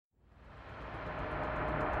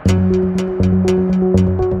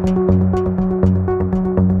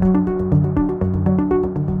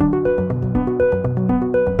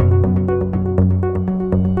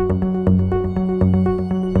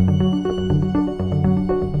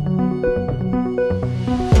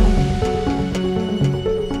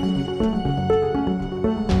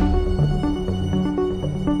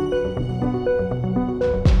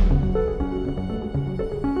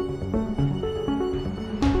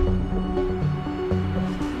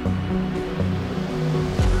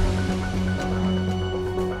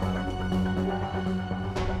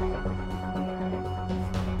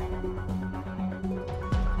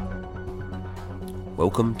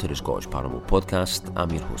Welcome to the Scottish Paranormal Podcast.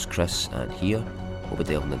 I'm your host Chris, and here we'll be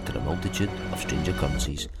delving into the multitude of strange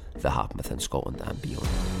occurrences that happen within Scotland and beyond.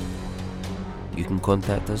 You can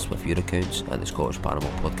contact us with your accounts at the Scottish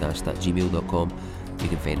Paranormal Podcast at gmail.com. You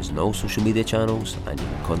can find us on all social media channels, and you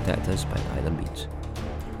can contact us by either means.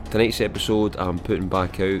 Tonight's episode, I'm putting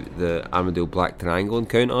back out the Armadale Black Triangle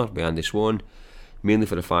encounter by Andy Swan, mainly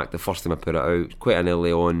for the fact the first time I put it out, quite an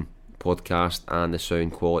early on podcast, and the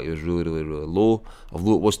sound quality was really low.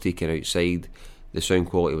 Although it was taken outside, the sound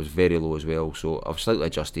quality was very low as well, so I've slightly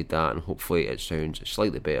adjusted that, and hopefully it sounds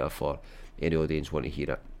slightly better for any audience want to hear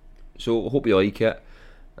it. So I hope you like it,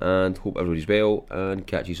 and hope everybody's well, and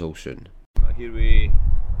catch you all soon. Here with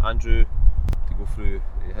Andrew to go through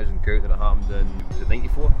his encounter that happened in, was it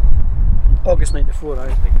 94? August 94, aye.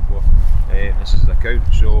 94. This is his account,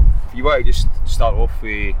 so if you want to just start off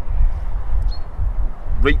with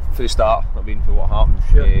right for the start, I mean, for what happened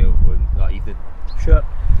on that evening. Sure.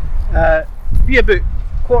 Be about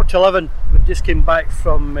 11:15, we just came back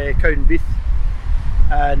from Cowdenbeath,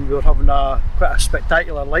 and we were having quite a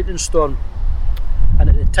spectacular lightning storm,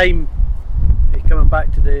 and at the time coming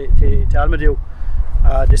back to Armadale,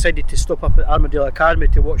 decided to stop up at Armadale Academy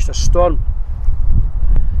to watch the storm,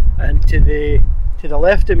 and to the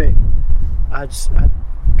left of me I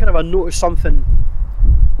kind of noticed something.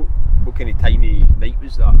 What kind of tiny night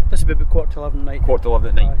was that? This would be about 11:15 night. 11:15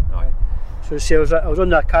 at night. Aye. So see, I was on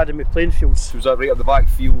the academy playing fields. So was that right up the back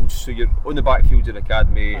fields? So you're on the back fields of the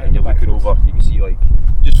academy, and you're looking over. You can see, like,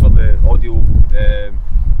 just for the audio,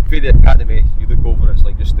 for the academy, you look over. It's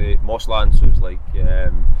like just the mossland. So it's like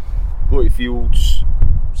lots of fields,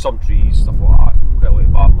 some trees, stuff like that. Quite a lot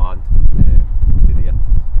of barren land through there.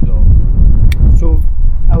 So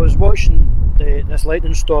I was watching this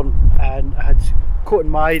lightning storm, and I had caught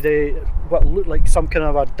in my eye what looked like some kind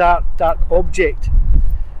of a dark object,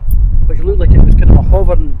 which looked like it was kind of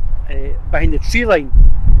hovering behind the tree line.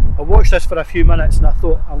 I watched this for a few minutes, and I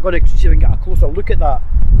thought, I'm going to see if I can get a closer look at that.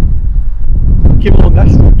 I came along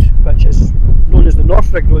this road, which is known as the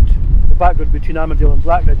North Rig Road, the back road between Armadale and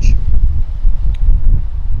Blackridge.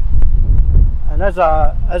 And as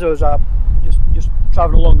I was just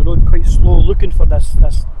travelling along the road quite slow, looking for this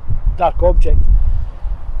dark object,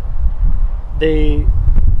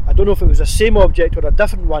 I don't know if it was the same object or a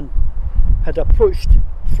different one, had approached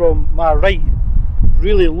from my right,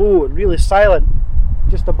 really low and really silent,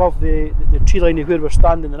 just above the tree line of where we're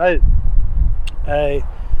standing now.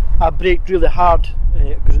 I braked really hard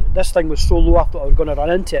because this thing was so low I thought I was going to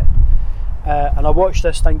run into it, and I watched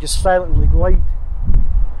this thing just silently glide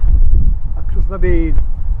across maybe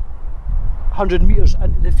 100 metres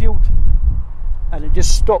into the field, and it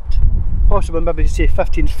just stopped, possibly maybe say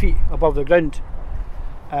 15 feet above the ground.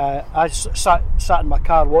 I sat in my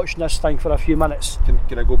car watching this thing for a few minutes.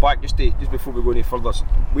 Can I go back just before we go any further?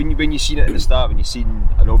 When you seen it at the start, when you seen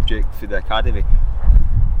an object for the academy,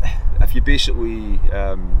 if you basically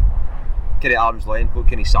kind of arm's length, what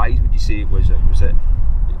kind of size would you say it was? Was it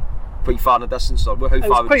quite far in the distance, or how far? It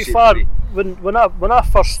was quite far. When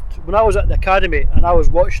I was at the academy and I was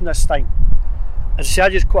watching this thing, as I say, I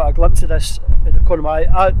just caught a glimpse of this at the corner of my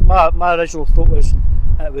eye. My original thought was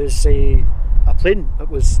it was a plane that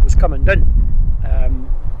was coming down,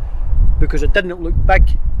 because it didn't look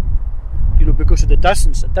big, because of the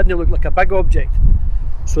distance. It didn't look like a big object.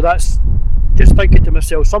 So that's just thinking to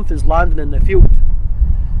myself, something's landing in the field.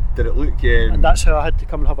 Did it look? And that's how I had to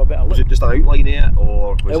come and have a bit of look. Was it just an outline of it,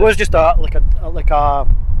 or was it was just like a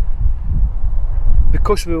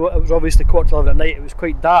because it was obviously 11:15 at night. It was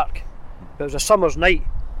quite dark. But it was a summer's night.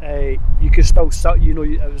 You could still see,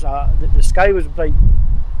 it was the sky was bright,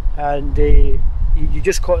 and you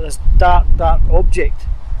just caught this dark object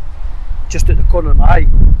just at the corner of my eye.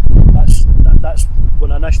 That's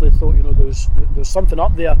when I initially thought, there's something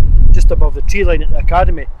up there just above the tree line at the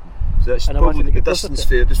academy. So that's probably the distance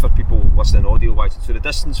for, just for people listening audio wise. So the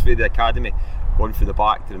distance for the academy going through the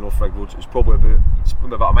back to the North Rig Road, it's probably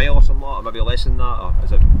about a mile or something like that, maybe less than that, or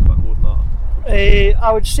is it a bit more than that?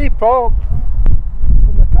 I would say probably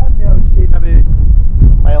from the academy, I would say maybe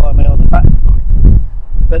a mile and a bit.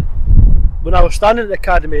 But when I was standing at the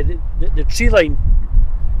academy, the tree line,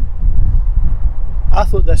 I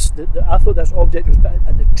thought this object was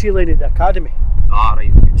at the tree line of the academy. Ah,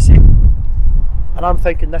 right. See, and I'm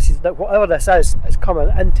thinking whatever this is coming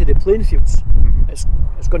into the playing fields. It's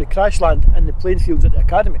going to crash land in the playing fields at the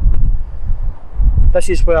academy. This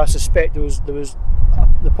is where I suspect there was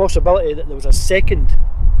the possibility that there was a second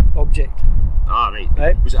object Ah,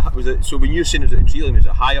 right. Was it? So when you were saying it was at the tree line, was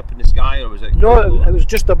it high up in the sky, or was it? No, it was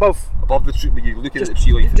just above. Above the tree. Were you looking at the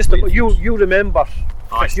tree line? Just above. You remember?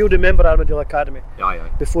 Chris, you remember Armadale Academy? Aye.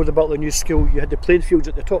 Before they built the new school, you had the playing fields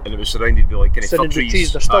at the top. And it was surrounded by like kind of fir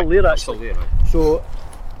trees. They're still there actually. Still there, So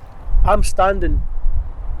I'm standing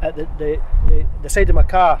at the side of my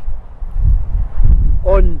car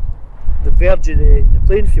on the verge of the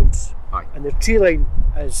playing fields. Aye. And the tree line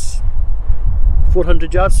is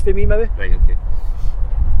 400 yards from me maybe. Right, okay.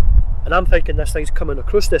 And I'm thinking this thing's coming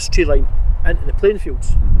across this tree line into the playing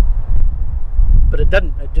fields. But it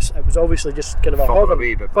didn't. It was obviously just kind of a hover.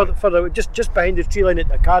 Further away, just behind the tree line at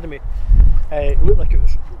the academy. Looked like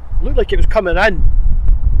it was coming in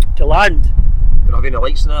to land. Did it have any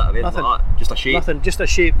lights in it? Nothing. Like that? Just a shape. Nothing. Just a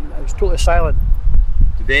shape. It was totally silent.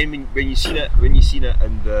 So then, when you seen it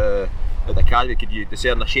in the academy, could you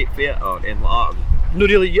discern a shape for it or anything like that? No,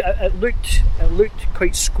 really. It looked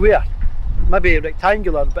quite square, maybe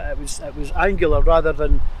rectangular, but it was angular rather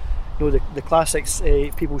than. The classics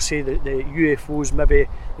people say that the UFOs maybe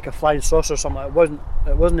like a flying saucer or something. It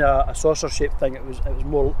wasn't a saucer shaped thing. It was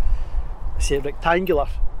more, say, rectangular.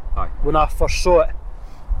 Aye. When I first saw it,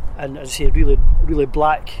 and as I say, really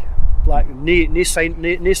black, no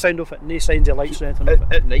sound of it, no signs of lights or anything.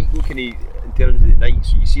 At night, what can you, in terms of the night?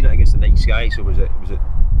 So you seen it against the night sky. So was it?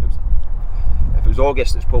 If it was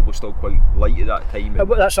August, it's probably still quite light at that time.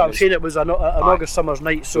 That's what I'm saying. It was an August summer's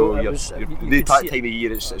night, so it was. That time of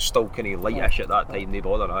year, it's still kind of lightish at that time. No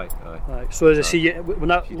bother, aye. So as I say, when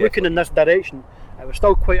I looking in this direction, it was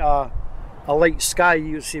still quite a light sky.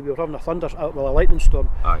 You would see we were having a lightning storm.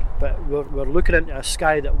 Aye. But we're looking into a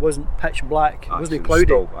sky that wasn't pitch black. It wasn't cloudy.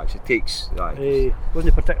 Still, actually takes. It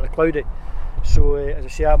wasn't particularly cloudy. So as I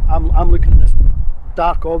say, I'm looking at this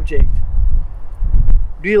dark object,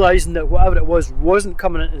 realising that whatever it wasn't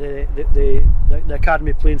coming into the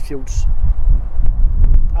academy playing fields.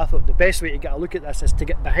 I thought the best way to get a look at this is to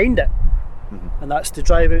get behind it, and that's to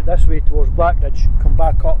drive out this way towards Blackridge, come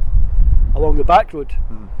back up along the back road.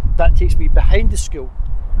 That takes me behind the school,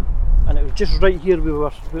 and it was just right here we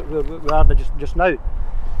are just now.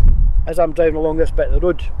 As I'm driving along this bit of the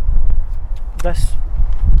road, this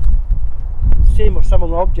same or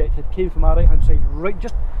similar object had came from our right hand side,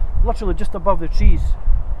 literally just above the trees,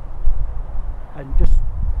 and just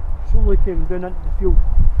slowly came down into the field.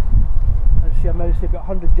 I managed to say about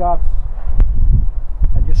 100 yards,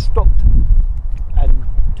 and just stopped and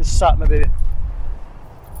just sat maybe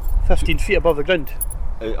 15 feet above the ground.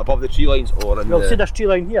 Above the tree lines, or in see this tree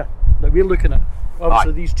line here that we're looking at.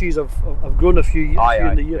 Obviously, these trees have grown a few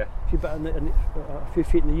in the year, a few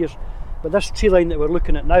feet in the years. But this tree line that we're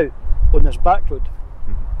looking at now on this back road,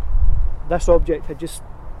 this object had just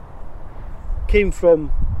came from,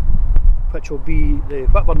 which will be the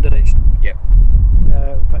Whitburn direction,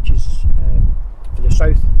 which is for the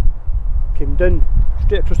south, came down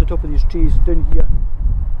straight across the top of these trees, down here,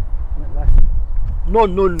 like this.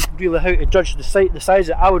 Not known really how to judge the size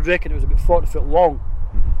of it. I would reckon it was about 40 foot long.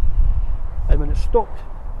 And when it stopped,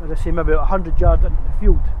 as I say, maybe about 100 yards into the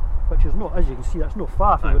field, which is not, as you can see, that's not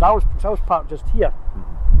far from where I was parked just here.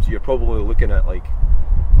 So you're probably looking at like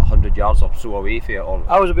 100 yards or so away from it, or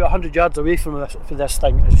I was about 100 yards away from this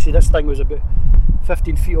thing. As you see, this thing was about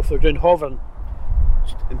 15 feet off the ground, hovering.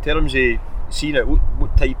 In terms of seeing it,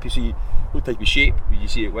 what type of shape would you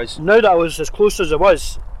say it was? Now that I was as close as I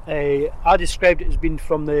was, I described it as being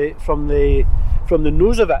from the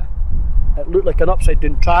nose of it. It looked like an upside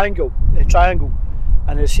down triangle, and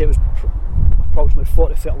as I say, it was approximately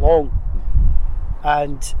 40 feet long,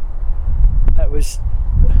 and it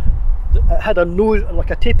had a nose like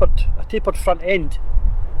a tapered front end.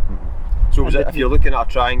 So was it, if you're looking at a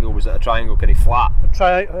triangle, was it a triangle kind of flat?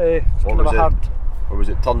 Or was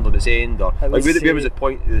it turned on its end, or where was the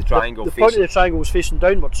point of the triangle facing? The point of the triangle was facing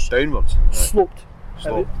downwards. Downwards. Sloped.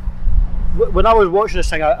 When I was watching this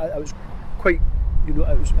thing, I was quite, it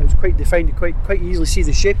was quite defined. You quite easily see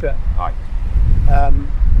the shape of it. Aye.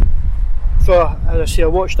 So as I say, I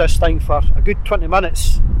watched this thing for a good 20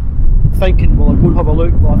 minutes, thinking, well, I'll go and have a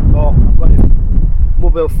look. But no, I'm going to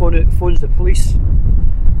mobile phones the police.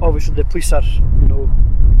 Obviously, the police are,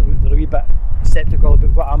 they're a wee bit sceptical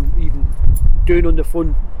about what I'm even doing on the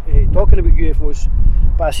phone, talking about UFOs.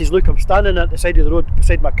 But I says, look, I'm standing at the side of the road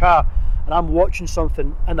beside my car, and I'm watching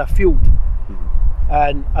something in a field,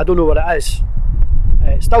 and I don't know what it is.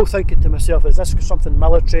 Still thinking to myself, is this something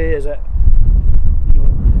military? Is it?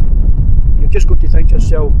 You've just got to think to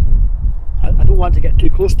yourself, I don't want to get too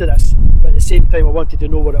close to this, but at the same time, I wanted to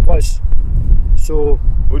know what it was. So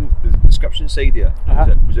on the description side there,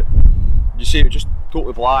 was it? Did you say it was just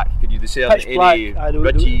totally black. Could you discern Pitch any black,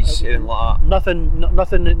 ridges, anything like that? Nothing,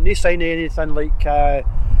 no sign of anything like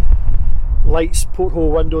lights, porthole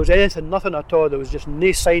windows, anything, nothing at all. There was just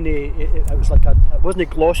no sign of it was like it wasn't a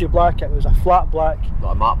glossy black, it was a flat black.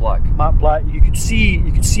 Like a matte black. Matte black. You could see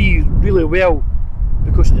really well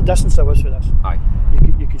because of the distance I was for this. Aye.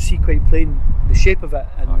 You could see quite plain the shape of it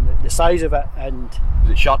and the size of it, and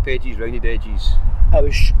was it sharp edges, rounded edges? it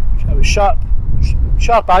was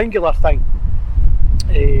sharp angular thing.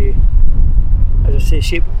 As I say,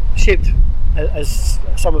 shaped as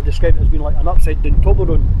some have described it as being like an upside down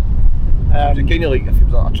Toblerone. Was it kind of like, if it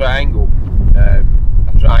was like a triangle,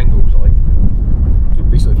 was it like, so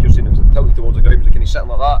basically if you're saying it was like tilted towards the ground, was it kind of sitting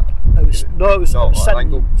like that? It was sitting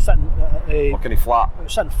or kind of flat? It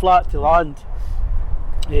was sitting flat to land.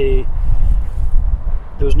 There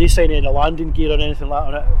was no sign of any landing gear or anything like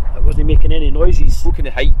that on it. It wasn't making any noises. What kind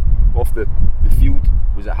of height off the field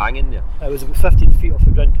was it hanging there? It was about 15 feet off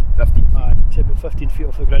the ground. 15 feet? Aye, about 15 feet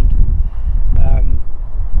off the ground.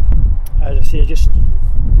 As I say, I just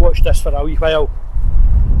watched this for a wee while,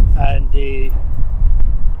 and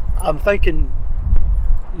I'm thinking,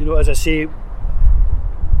 as I say,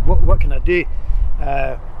 what can I do?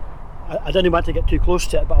 I didn't want to get too close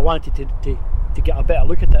to it, but I wanted to get a better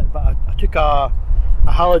look at it. But I took a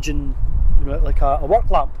halogen, like a work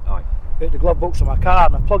lamp, out the glove box of my car,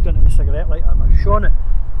 and I plugged it into the cigarette lighter and I shone it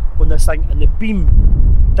on this thing, and the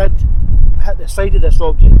beam did hit the side of this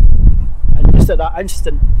object, and just at that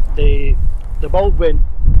instant the bulb went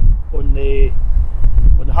on the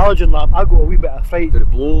halogen lamp. I got a wee bit of fright. Did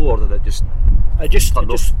it blow, or did it just? It just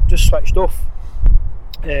switched off.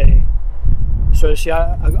 So see,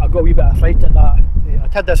 I got a wee bit of fright at that.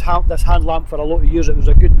 I'd had this hand lamp for a lot of years. It was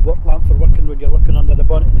a good work lamp for working when you're working under the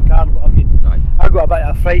bonnet in the car and what have you. I got a bit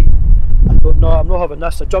of fright. I thought, no, I'm not having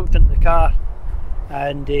this. I jumped into the car,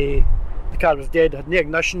 and the car was dead. It had no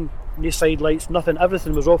ignition, no side lights, nothing.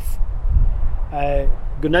 Everything was off.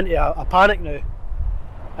 Going into a panic now,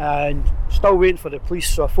 and still waiting for the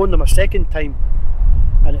police. So I phoned them a second time,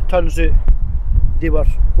 and it turns out they were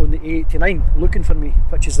on the A89 looking for me,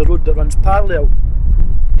 which is the road that runs parallel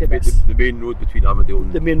to this. The main road between Armadale and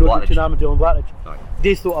Blackridge. The main road between Armadale and Blackridge.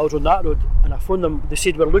 They thought I was on that road, and I phoned them. They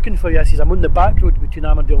said, we're looking for you. I said, I'm on the back road between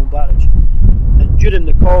Armadale and Blackridge. And during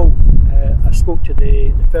the call, I spoke to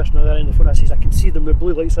the person on the other end of the phone. I said, I can see them, the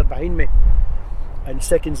blue lights are behind me. And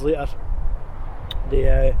seconds later,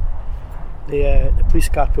 the police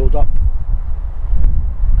car pulled up,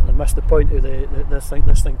 and I missed the point of this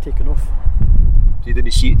thing taking off. So you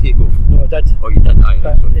didn't see it take off? No, I did. Oh, you did? Aye,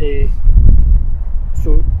 but,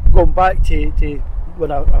 so going back to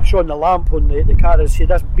when I shone the lamp on the car, I said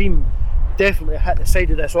this beam definitely hit the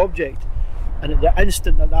side of this object, and at the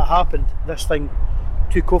instant that happened, this thing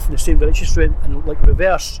took off in the same direction, just went in like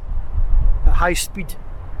reverse at high speed,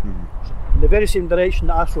 in the very same direction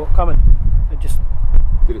that I saw it coming. It just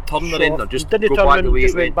did it turn around or just didn't go turn back around, the way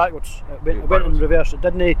just it went backwards. It went in reverse. It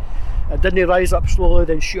didn't rise up slowly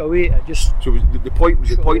then shoot away. It just. So the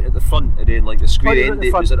point at the front, and then like the square end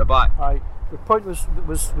was at the back. Aye, the point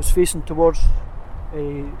was facing towards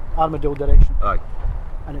Armadale direction. Aye,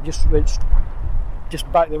 and it just went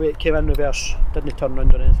just back the way it came in reverse. Didn't turn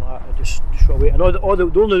around or anything like that. It just shot away. And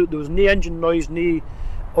there was no engine noise.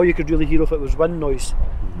 All you could really hear of it was wind noise.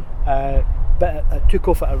 But it took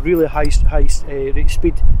off at a really high rate of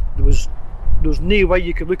speed. There was no way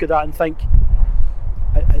you could look at that and think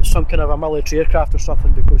it's some kind of a military aircraft or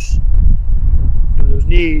something, because there was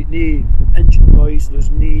no engine noise, there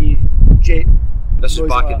was no jet. This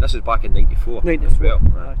is back in 94. 94. Well.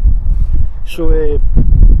 Right. So it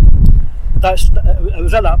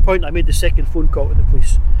was at that point I made the second phone call to the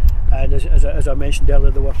police, and as I mentioned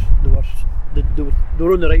earlier, they were on the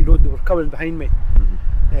right road. They were coming behind me.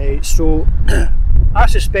 So I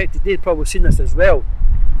suspected they'd probably seen this as well,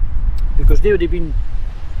 because they would have been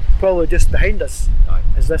probably just behind us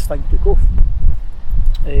as this thing took off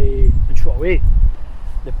and shot away.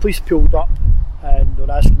 The police pulled up and they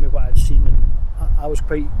were asking me what I'd seen, and I was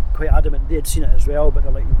quite adamant they had seen it as well, but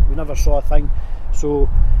they're like, we never saw a thing. So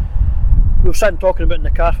we were sitting talking about it in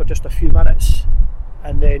the car for just a few minutes,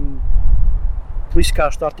 and then police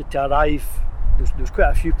cars started to arrive. There was quite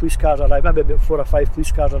a few police cars arrived, maybe about 4 or 5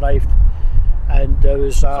 police cars arrived, and there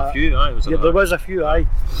was a few, there was a few,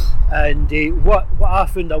 and what I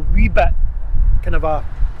found a wee bit kind of a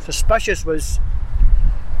suspicious was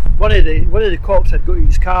one of the cops had got to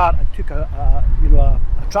his car and took a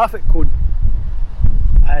traffic cone,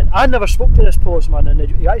 and I never spoke to this policeman, and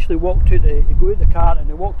he actually walked out he got out the car and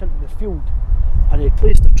he walked into the field and he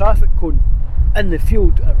placed the traffic cone in the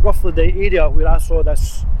field at roughly the area where I saw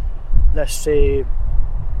this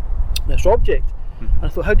object. And I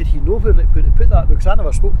thought, how did he know where to put that? Because I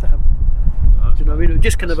never spoke to him. Do you know what I mean? It was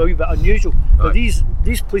just kind of a wee bit unusual. But these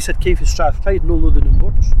police had came from Strathclyde, no Lothian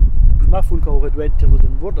Borders. My phone call had went to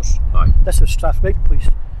Lothian Borders. This was Strathclyde police.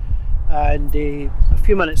 And a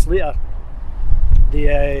few minutes later,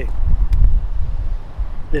 they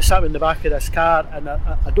sat me in the back of this car, and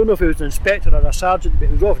I don't know if he was an inspector or a sergeant, but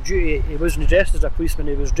he was off duty. He wasn't dressed as a policeman,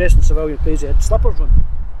 he was dressed in civilian clothes, he had slippers on.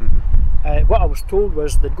 What I was told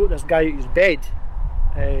was they'd got this guy out his bed,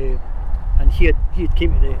 and he had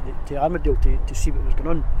came to Armadale to see what was going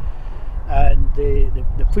on. And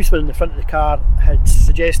the policeman in the front of the car had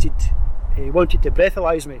suggested he wanted to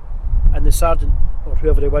breathalyse me, and the sergeant, or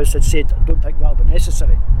whoever it was, had said, I don't think that'll be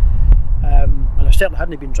necessary. And I certainly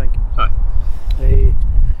hadn't been drinking.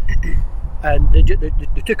 And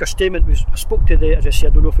they took a statement. I spoke to as I say, I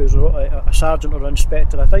don't know if he was a sergeant or an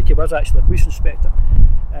inspector. I think he was actually a police inspector.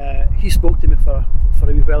 He spoke to me for a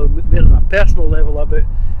wee while, more on a personal level about,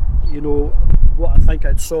 you know, what I think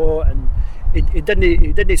I'd saw, and he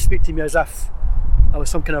didn't speak to me as if I was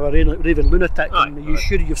some kind of a raving lunatic. Are you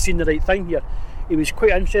sure you've seen the right thing here? He was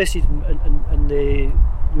quite interested in the,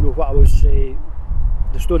 you know, what I was, the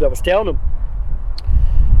story I was telling him.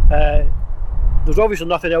 There's obviously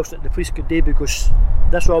nothing else that the police could do because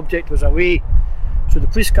this object was away. So the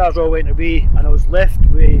police cars all went away, and I was left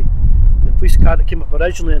with the police car that came up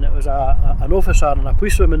originally, and it was an officer and a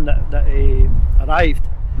policewoman that arrived.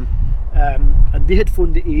 And they had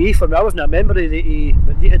phoned the AA for me. I wasn't a member of the AA,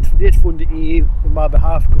 but they had phoned the AA on my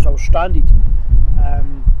behalf because I was stranded.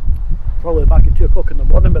 Probably back at 2 o'clock in the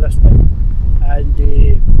morning by this time. And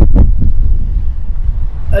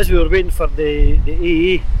as we were waiting for the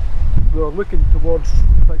AA, we were looking towards,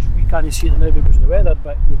 which we can't see it now because of the weather,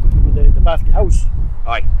 but we've got the Bathgate House.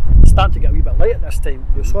 It's starting to get a wee bit light at this time.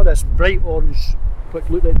 We saw this bright orange, which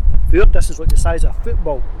looked like, for your distance, like the size of a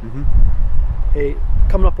football,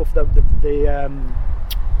 coming up off the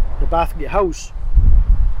Bathgate House,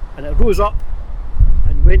 and it rose up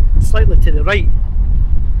and went slightly to the right,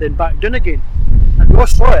 then back down again. And we all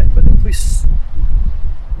saw it, but the police,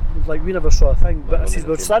 like, we never saw a thing. But I said,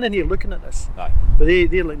 we're standing here looking at this. But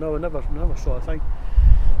they're like, no, we never saw a thing.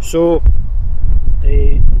 So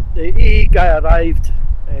the AA guy arrived.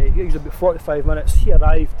 He was about 45 minutes. He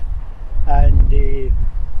arrived and he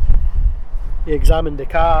examined the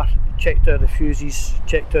car, checked out the fuses,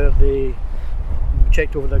 checked over the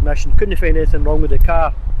ignition. Couldn't find anything wrong with the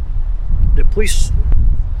car. The police,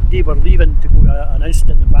 they were leaving to go to an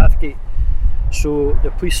incident in Bathgate. So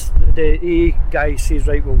the AA guy says,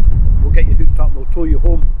 right, we'll get you hooked up and we'll tow you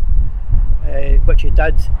home, which he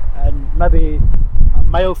did. And maybe a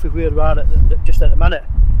mile from where we are just at the minute,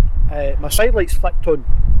 my side lights flicked on.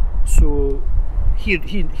 So he'd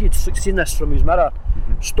seen this from his mirror,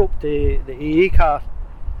 stopped the AA car,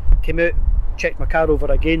 came out, checked my car over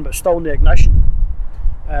again, but still in the ignition.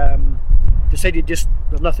 Decided there's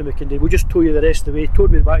nothing we can do, we'll just tow you the rest of the way.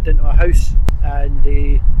 Towed me back into my house, and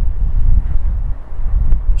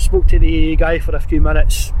spoke to the AA guy for a few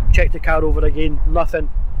minutes, checked the car over again, nothing.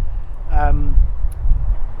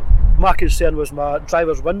 My concern was my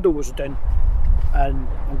driver's window was down, and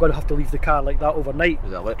I'm going to have to leave the car like that overnight.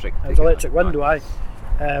 Was it electric? It was electric window, aye.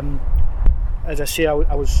 As I say, I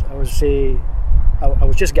was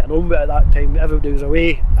just getting on with it at that time. Everybody was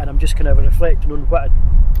away, and I'm just kind of reflecting on what had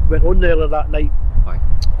went on there that night.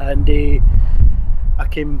 And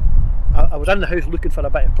I was in the house looking for a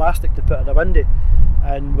bit of plastic to put in the window,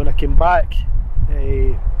 and when I came back,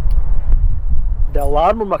 the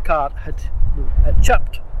alarm on my car had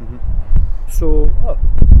chipped. So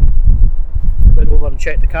went over and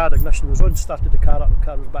checked the car, the ignition was on, started the car up, the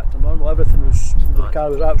car was back to normal, everything was, the car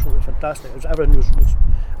was absolutely fantastic. Everything was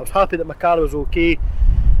I was happy that my car was okay.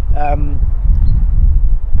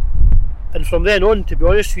 And from then on, to be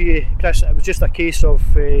honest with you, Chris, it was just a case of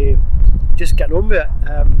just getting on with it.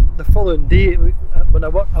 The following day, when I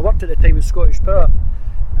worked at the time in Scottish Power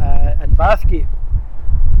in Bathgate,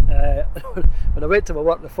 when I went to my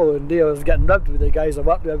work the following day, I was getting ribbed with the guys I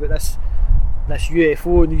worked with about this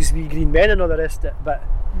UFO and these wee green men and all the rest of it, but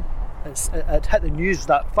it hit the news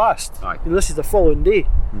that fast. You know, this is the following day.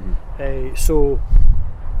 So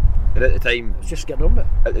and at the time, it's just getting on with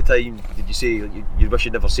it. At the time, did you say you wish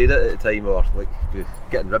you'd never said it at the time, or like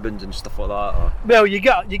getting ribbons and stuff like that? Or? Well, you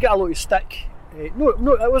get a lot of stick. No,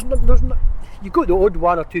 it wasn't. There's not. You got the odd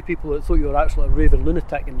one or two people that thought you were actually a raving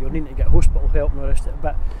lunatic and you're needing to get hospital help and all the rest of it.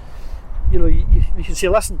 But you know, you can say,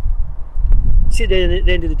 listen. See, at the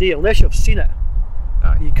end of the day, unless you've seen it,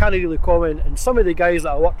 you can't really comment. And some of the guys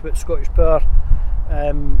that I worked with at Scottish Power,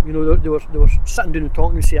 you know, they were sitting down and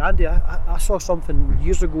talking and saying, Andy, I saw something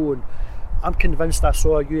years ago, and I'm convinced I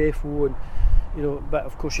saw a UFO. And you know. But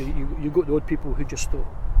of course, you got the odd people who just thought,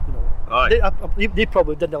 you know, Aye. they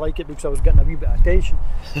probably didn't like it because I was getting a wee bit of attention.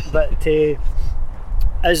 But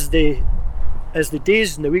as the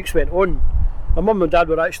days and the weeks went on, my mum and dad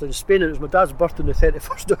were actually in Spain, and it was my dad's birthday on the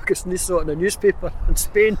 31st of August, and they saw it in a newspaper in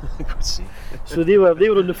Spain. So they were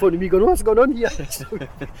on the phone to me going, "What's going on here?" So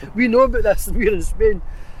we know about this, and we're in Spain.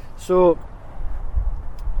 So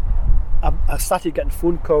I started getting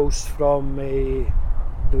phone calls from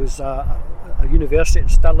there was a university in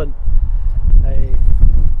Stirling.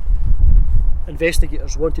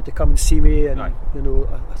 Investigators wanted to come and see me, and Aye. you know,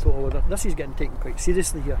 I thought, oh, this is getting taken quite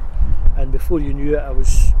seriously here. And before you knew it, I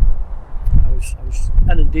was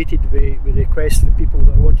inundated with requests for people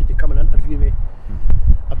that wanted to come and interview me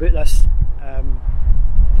about this.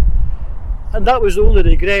 And that was the only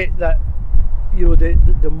regret, that, you know,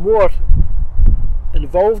 the more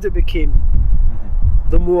involved it became,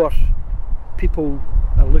 the more people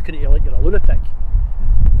are looking at you like you're a lunatic.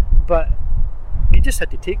 But you just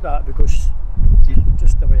had to take that, because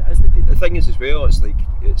just the way it is with people. The thing is as well, it's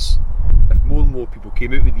if more and more people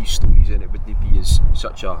came out with these stories, then it wouldn't be as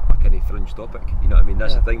such a kind of fringe topic. You know what I mean?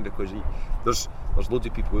 That's the thing, because there's loads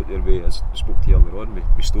of people out there, as I spoke to you earlier on,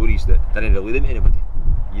 with stories that didn't relate them to anybody.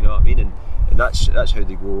 You know what I mean? And that's how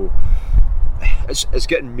they go. It's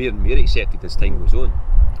getting more and more accepted as time goes on.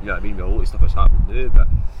 You know what I mean? With a lot of stuff that's happening now, but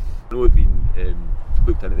I know it'd been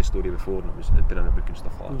looked into the story before, and it'd been in a book and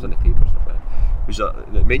stuff like that. It was in the paper and stuff like that.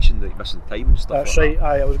 It mentioned like missing time and stuff. That's like right. that.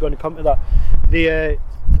 Aye, I was going to come to that. It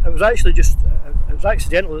was actually it was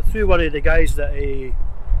accidental through one of the guys that I'm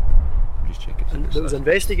just checking. that was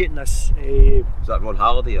investigating this. Was that Ron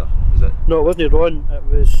Halliday, or was it? No, it wasn't Ron. It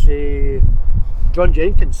was John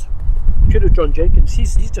Jenkins. I'm sure it was John Jenkins.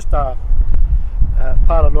 He's just a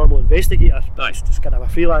paranormal investigator. Aye. He's just kind of a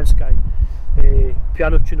freelance guy,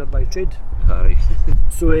 piano tuner by trade. Right.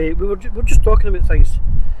 So we were just talking about things,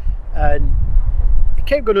 and he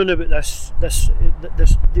kept going on about this.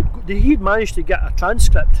 He'd managed to get a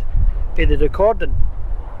transcript of the recording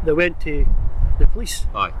that went to the police.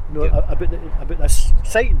 Aye. You know, about this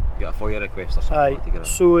sighting. Get a FOIA request or something. Aye. Like to get it.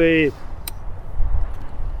 So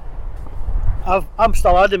I'm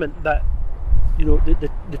still adamant that, you know,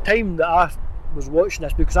 the time that I was watching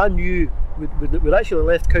this, because I knew we'd actually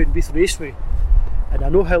left Cowdenbeath Raceway, and I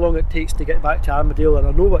know how long it takes to get back to Armadale, and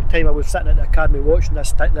I know what time I was sitting at the academy watching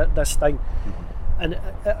this thing, and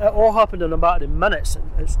it all happened in a matter of minutes.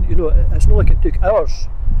 It's, you know, it's not like it took hours,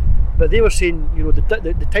 but they were saying, you know, the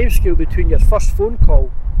time scale between your first phone call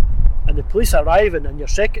and the police arriving, and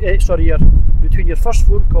between your first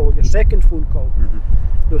phone call and your second phone call,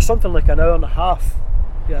 there was something like an hour and a half.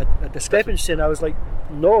 Yeah, a discrepancy, and I was like,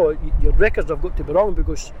 no, your records have got to be wrong,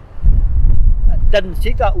 because it didn't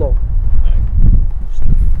take that long.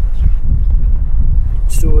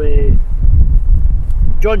 So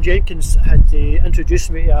John Jenkins had introduced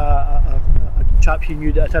me to a chap he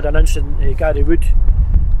knew that had an incident, Gary Wood.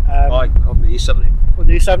 Aye, on the A70. On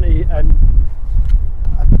the A70, and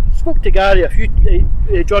I spoke to Gary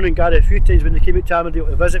John and Gary a few times when they came out to Armadale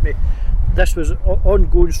to visit me. This was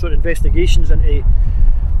ongoing sort of investigations into, you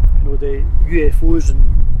know, the UFOs and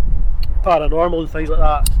paranormal and things like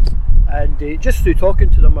that. And just through talking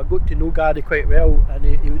to them, I got to know Gary quite well, and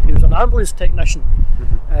he was an ambulance technician.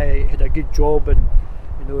 He had a good job, and,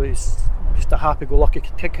 you know, he's just a happy-go-lucky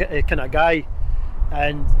kind of guy.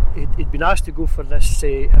 And he'd been asked to go for this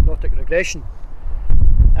hypnotic regression.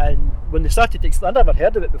 And when they started to explain, I'd never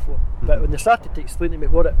heard of it before, but when they started to explain to me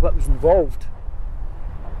what was involved,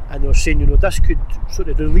 and they were saying, you know, this could sort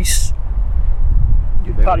of release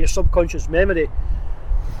part of your subconscious memory,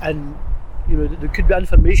 and, you know, there could be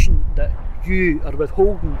information that you are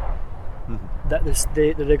withholding, that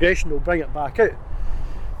the regression will bring it back out.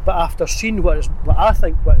 But after seeing what I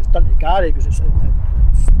think it's done to Gary, because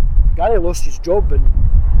Gary lost his job, and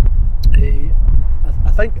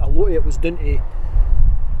I think a lot of it was down to,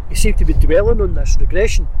 he seemed to be dwelling on this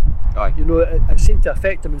regression. Aye. You know, it seemed to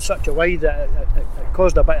affect him in such a way that it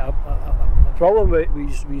caused a bit of a problem with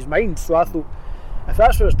his mind. So I thought, if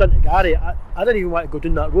that's what it's done to Gary, I didn't even want to go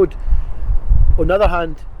down that road. On the other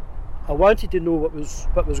hand, I wanted to know what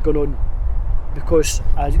was going on, because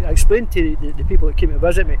I explained to the people that came to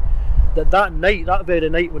visit me that very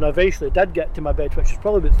night, when I eventually did get to my bed, which was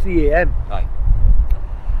probably about 3 a.m,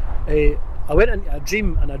 I went into a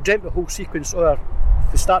dream, and I dreamt the whole sequence over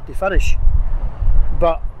from start to finish.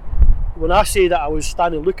 But when I say that I was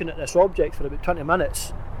standing looking at this object for about 20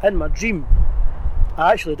 minutes, in my dream,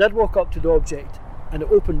 I actually did walk up to the object, and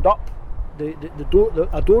it opened up.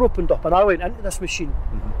 A door opened up, and I went into this machine.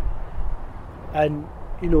 And,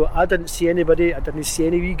 you know, I didn't see anybody. I didn't see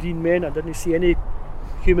any wee green men. I didn't see any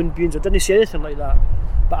human beings. I didn't see anything like that.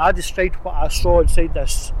 But I described what I saw inside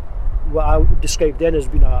this, what I would describe then as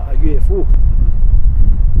being a UFO.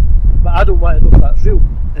 But I don't want to know if that's real.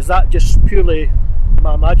 Is that just purely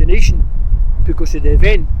my imagination because of the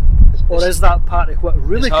event, or is that part of what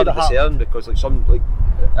really could have happened? It's hard to discern,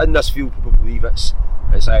 because in this field people believe it's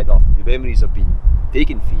either your memories have been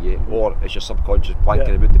taken for you, or it's your subconscious blanking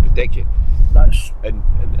them out to protect you. And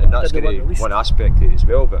that's kind of one aspect of it as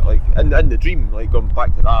well. But like in the dream, like going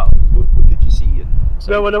back to that, what did you see inside?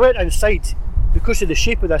 Well, when I went inside, because of the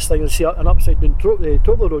shape of this thing, I see an upside down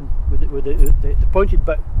Toblerone with the pointed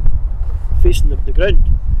bit facing the ground,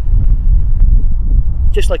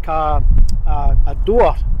 just like a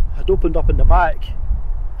door had opened up in the back,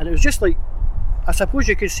 and it was just like, I suppose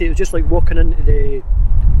you could say it was just like walking into the,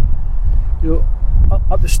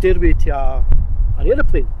 up the stairway to an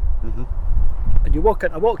aeroplane. Mm-hmm. And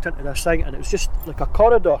I walked into this thing, and it was just like a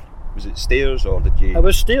corridor. Was it stairs, or did you? It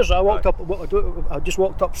was stairs. I walked up. I just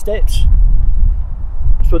walked up steps.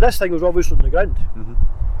 So this thing was obviously on the ground. Mm-hmm.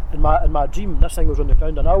 In my dream, this thing was on the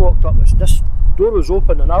ground, and I walked up. This door was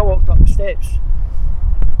open, and I walked up the steps,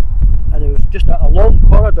 and it was just a long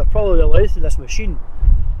corridor, probably the length of this machine.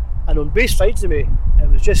 And on both sides of me, it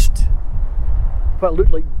was just what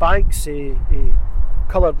looked like banks of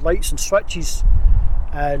coloured lights and switches.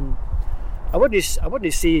 And I wouldn't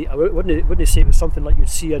say it was something like you'd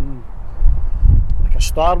see in like a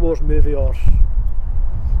Star Wars movie or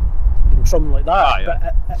something like that.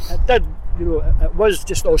 But it did, it was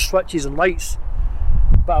just all switches and lights.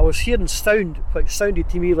 But I was hearing sound which sounded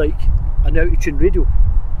to me like an out-of-tune radio.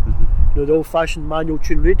 Mm-hmm. The old-fashioned manual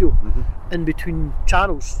tune radio. Mm-hmm. In between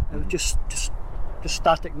channels. It was just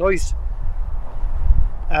static noise.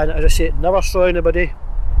 And as I said, never saw anybody.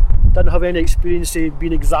 Didn't have any experience of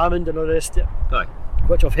being examined and all the rest of it. Aye.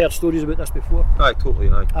 Which I've heard stories about this before. Aye, totally.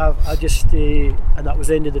 Aye. I just and that was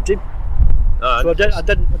the end of the dream. Aye, so I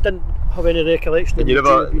didn't have any recollection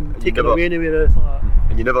of being taken away anywhere or anything like that.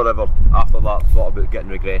 And you never ever after that thought about getting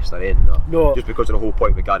regressed or anything? No. Just because of the whole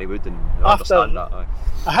point with Gary Wood, and I understand that. Aye.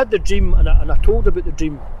 I had the dream, and I told about the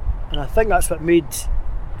dream, and I think that's what made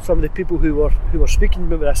some of the people who were speaking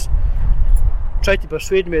about this try to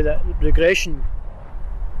persuade me that regression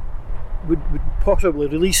would possibly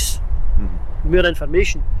release more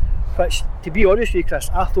information, which, to be honest with you, Chris,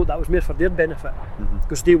 I thought that was more for their benefit,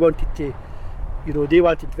 because they wanted to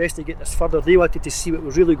investigate this further. They wanted to see what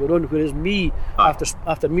was really going on, whereas me,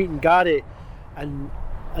 after meeting Gary, and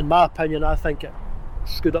in my opinion, I think it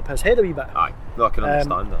screwed up his head a wee bit. Aye, no, I can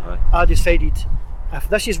understand that. Aye. I decided, if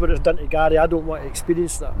this is what it's done to Gary, I don't want to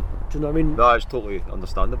experience that. Do you know what I mean? No, it's totally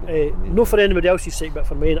understandable. No for anybody else's sake, but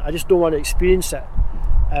for mine, I just don't want to experience it.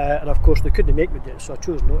 And of course, they couldn't make me do it, so I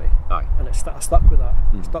chose not to. Aye. And I stuck with that.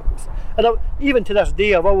 And even to this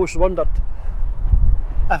day, I've always wondered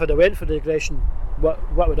if I'd have went for the regression, what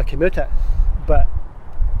would have come out it. But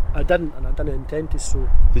I didn't, and I didn't intend to. So.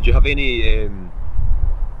 Did you have any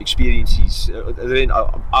experiences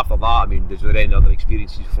after that? I mean, is there any other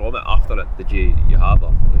experiences from it after it? Did you have?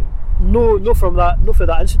 No, from that, no for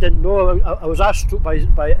that incident. No, I was asked by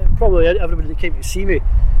probably everybody that came to see me.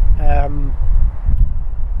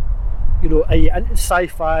 Are you into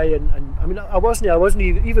sci-fi? And I mean, I wasn't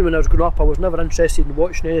even when I was growing up. I was never interested in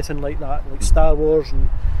watching anything like that, like Star Wars and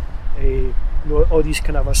all these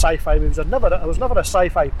kind of sci-fi movies. I was never a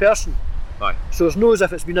sci-fi person. Aye. So it's not as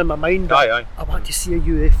if it's been in my mind. Aye. I want to see a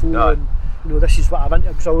UFO, and this is what I'm into.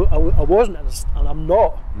 Because I wasn't, and I'm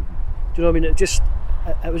not. Do you know what I mean? It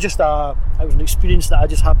was an experience that I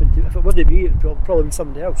just happened to. If it wasn't me, it would probably been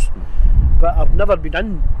somebody else. But I've never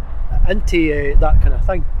been into that kind of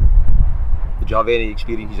thing. Did you have any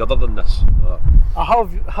experiences other than this? I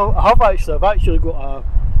have actually. I've actually got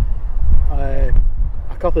a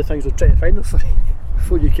couple of things I'll try to find them for you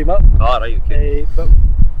before you came up. Right, okay. But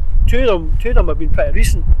two of them have been pretty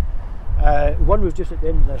recent. One was just at the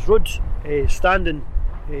end of this road, standing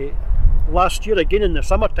last year again in the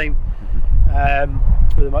summertime,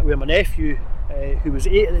 with my nephew, who was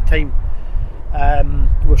 8 at the time.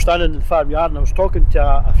 We were standing in the farm yard, and I was talking to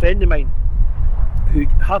a friend of mine who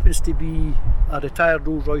happens to be a retired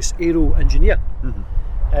Rolls-Royce aero engineer.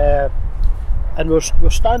 And we're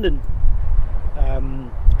standing,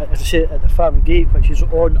 as I say, at the farm gate, which is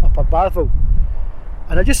on Upper Barville.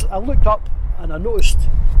 And I looked up, and I noticed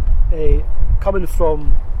coming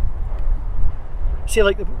from, say,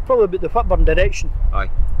 like probably about the Whitburn direction. Aye.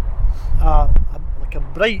 Like a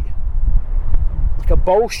bright, like a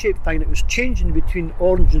ball-shaped thing that was changing between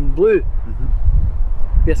orange and blue.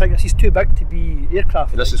 But I think this is too big to be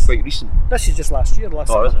aircraft. And this is quite recent? This is just last year. Is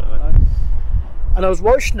it? Right. And I was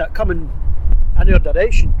watching it coming, in our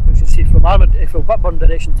direction, which is say from Whitburn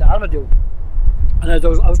direction to Armadale. And I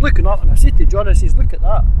was looking up and I said to John, I says, look at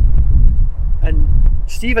that. And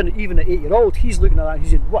Stephen, even at 8-year-old, he's looking at that and he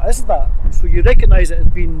said, what is that? So you recognise it as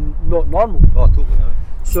being not normal. Oh, totally, aye.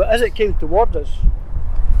 So as it came toward us,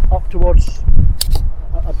 up towards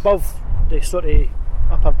above the sort of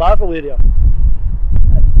Upper Bathville area,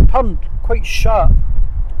 it turned quite sharp,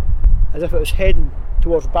 as if it was heading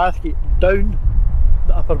towards Bathgate down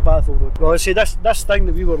the Upper Bathville Road. Well, I say this thing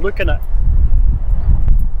that we were looking at,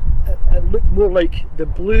 it looked more like the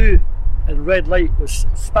blue and red light was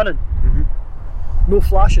spinning, no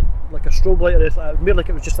flashing like a strobe light or anything. It was more like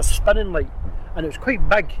it was just a spinning light, and it was quite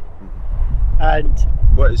big. And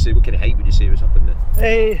what kind of height would you say it was up in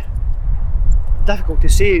the? Difficult to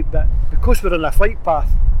say, but because we're in a flight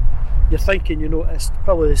path, you're thinking, you know, it's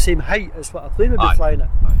probably the same height as what a plane would be flying at.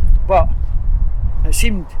 But it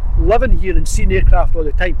seemed, living here and seeing aircraft all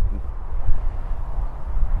the time,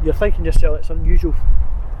 you're thinking yourself, it's an unusual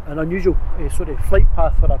sort of flight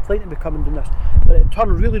path for a plane to be coming down this. But it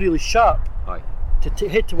turned really, really sharp to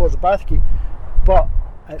head towards Bathgate, but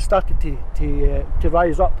it started to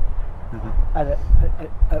rise up. And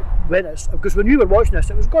it went, because when we were watching this,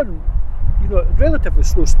 it was going, you know, at relatively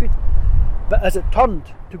slow speed, but as it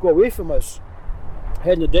turned to go away from us,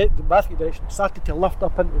 heading the Bathgate direction, it started to lift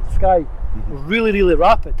up into the sky. It was really, really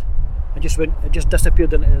rapid, and it just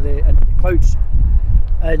disappeared into the clouds.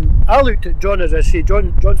 And I looked at John, as I say,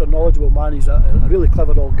 John's a knowledgeable man, he's a really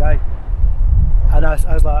clever old guy, and I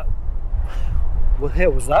was like, what the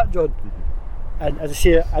hell was that, John? And as I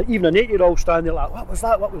say, even an 8-year-old standing there like, what was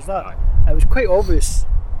that? It was quite obvious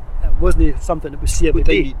it wasn't something that was seen every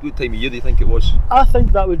day. What time of year do you think it was? I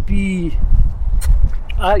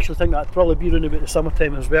actually think that'd probably be around about the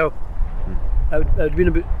summertime as well. It would been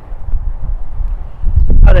about,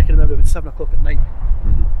 I reckon, about 7 o'clock at night.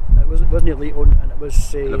 It wasn't late on, and it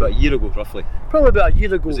was about a year ago, roughly. Probably about a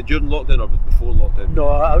year ago. Was it during lockdown or before lockdown? No,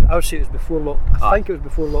 I would say it was before lockdown. I think it was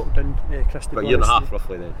before lockdown, Christy. About a year and a half,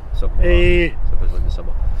 roughly, then. Something like that. So it was in the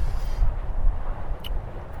summer.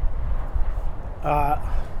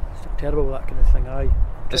 It's terrible, that kind of thing. I'm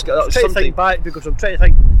trying to think back, because I'm trying to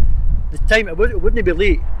think the time. It wouldn't be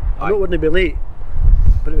late. I know it wouldn't be late,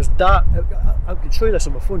 but it was dark. I could show you this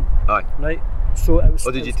on my phone. Right. So it was.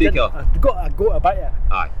 Or did you take it? I got a bit of it.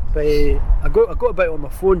 But I got a bit on my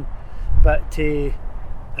phone, but I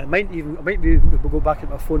might be able to go back at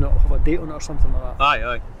my phone and have a date on it or something like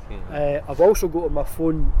that. Yeah. I've also got on my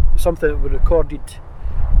phone something that we recorded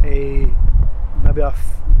maybe a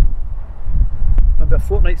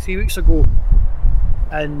fortnight, 3 weeks ago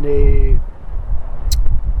in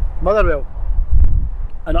Motherwell.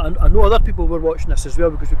 And I know other people were watching this as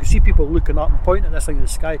well, because we could see people looking up and pointing at this thing in the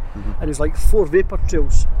sky, and there's like 4 vapour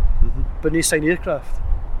trails beneath sign aircraft.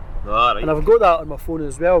 And I've got that on my phone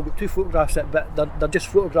as well. I've got 2 photographs of it, but they're just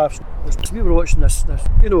photographs. As we were watching this,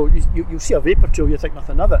 you know, you see a vapour trail, you think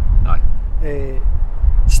nothing of it.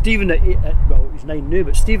 Stephen he's 9 now,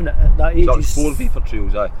 but Stephen at that age is 4 vapour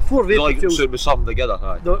trails, 4 vapour trails. So it was something together,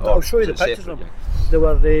 I'll show you the pictures of them.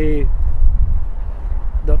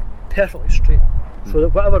 They're perfectly straight. So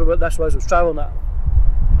that whatever this was travelling at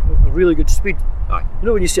a really good speed. You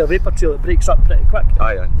know when you see a vapour trail, it breaks up pretty quick.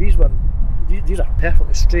 These are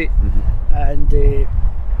perfectly straight, and the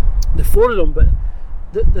 4 of them. But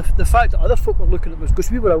the fact that other folk were looking at them was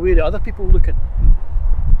because we were aware of other people looking.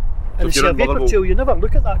 And if you see a vapour trail, you never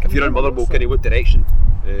look at that. If you're in Motherwell, kind of what direction?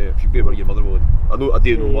 If you go where you're Motherwell, I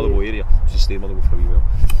do know Motherwell area. Just stay in Motherwell for a wee while.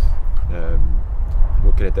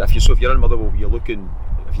 What can I do? If you're in Motherwell, you're looking.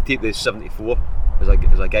 If you take the 74 as a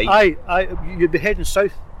guide, you'd be heading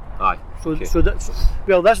south. So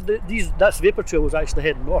that's vapour trail was actually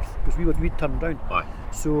heading north, because we'd turned down.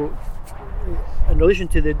 So in relation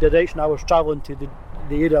to the direction I was travelling to, the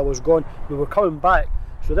area I was going, we were coming back.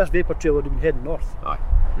 So this vapour trail would have been heading north. Right,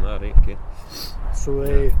 okay. So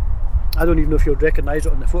I don't even know if you'll recognise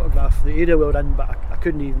it on the photograph, the area we were in, but I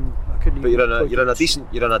couldn't even. But you're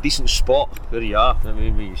in a decent spot where you are. I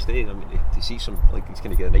mean, where you stay. I mean, to see some, like, it's going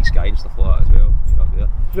to get a nice sky and stuff like that as well. You're up there.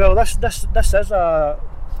 Well, this is a,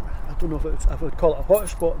 I don't know if I would call it a hot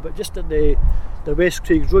spot, but just at the West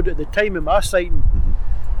Craigs Road at the time of my sighting,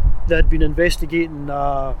 they had been investigating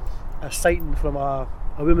a sighting from a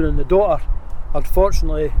woman and the daughter.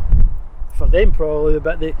 Unfortunately for them, probably,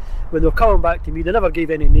 but when they were coming back to me, they never gave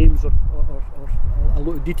any names or a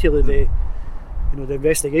lot of detail of the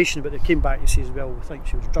investigation, but they came back and says, well, we think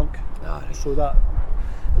she was drunk. So that,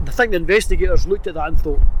 I think the investigators looked at that and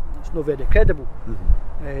thought it's not very credible.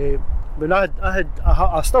 When I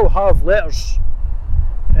still have letters.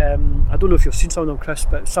 I don't know if you've seen some of them, Chris,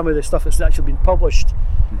 but some of the stuff that's actually been published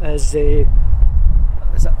is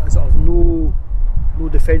is of no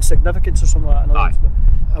defence significance or something like that. Aye.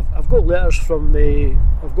 I've got letters from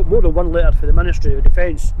I've got more than one letter for the Ministry of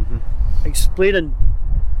Defence explaining,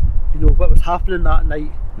 what was happening that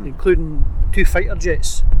night, including 2 fighter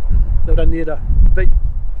jets that were in the area. But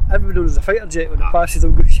everybody knows a fighter jet when it passes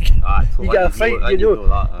them. You get a fight,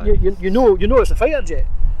 you know it's a fighter jet.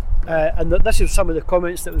 And this is some of the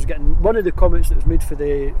comments that was getting. One of the comments that was made for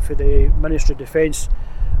the Ministry of Defence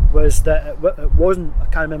was that it wasn't. I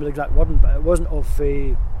can't remember the exact wording, but it wasn't of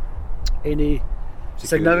any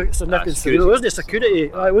significance. It wasn't a security.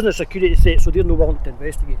 It wasn't a security threat, so they're not willing to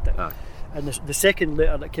investigate it. And the second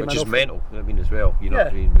letter that came in, which is mental. As well. What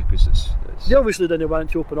I mean, because it's they obviously didn't want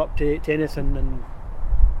to open up to anything and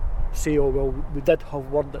say, oh well, we did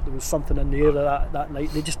have word that there was something in the air that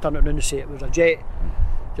night. They just turned it around and say it was a jet.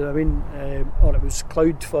 Do you know what I mean? Or it was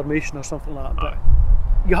cloud formation or something like that. But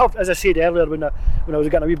you have, as I said earlier, when I was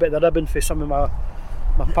getting a wee bit of the ribbon for some of my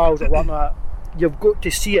pals at work, you've got to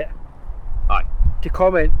see it to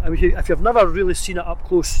comment. I mean, if you've never really seen it up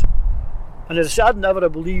close, and as I said, I'd never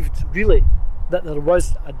believed really that there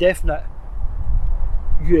was a definite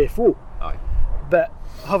UFO. But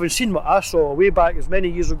having seen what I saw way back as many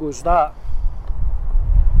years ago as that,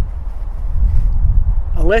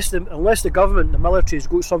 unless the government, the military's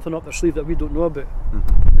got something up their sleeve that we don't know about,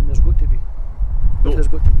 then there's got to be. There's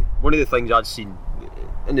got to be. One of the things I'd seen,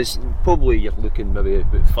 and it's probably you're looking maybe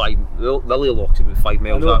about 5. Lily Loch's about 5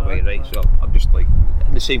 miles that way, right? So I'm just like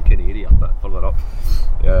in the same kind of area, a bit further up.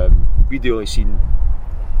 We'd only seen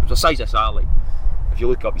it was the size of satellite. If you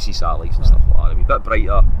look up, you see satellites and stuff like that. I mean, a bit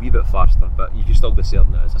brighter, a wee bit faster, but you can still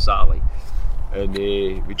discern it as a satellite. And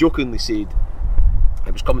we jokingly said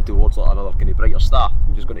it was coming towards like another kind of brighter star,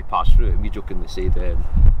 just going to pass through it. And we jokingly said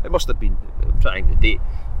it must have been. I'm trying to think the date.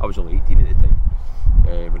 I was only 18 at the time.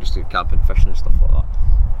 We're just doing camping, fishing and stuff like that.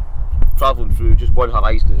 Travelling through just one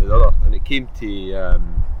horizon to the other, and it came to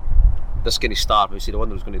this kind of star. We said the one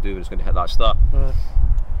that was going to do was going to hit that star.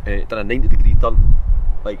 And it done a 90-degree turn,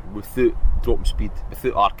 like without dropping speed,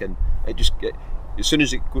 without arcing. As soon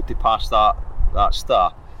as it got to pass that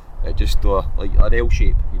star, it just like an L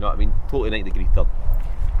shape. You know what I mean? Totally 90-degree turn.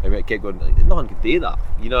 And it kept going. No one could do that.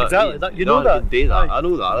 You know exactly. What I mean? You know that. Can do that. I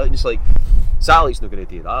know that. It's like satellite's not going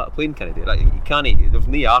to do that. A plane can't do that. You can't. There was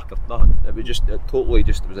no arc or nothing. It was just it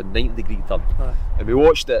was a 90-degree turn. And we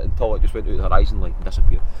watched it until it just went out the horizon line and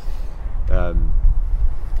disappeared.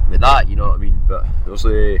 With that, you know what I mean. But there's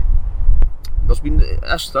been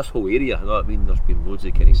this whole area. You know what I mean. There's been loads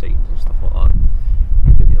of kind of sightings and stuff like that.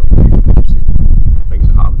 Things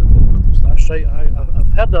that happened in Falkland and stuff. That's right.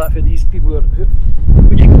 I've heard of that for these people who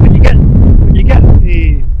when you get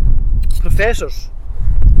professors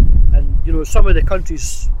and some of the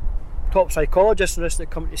country's top psychologists and this that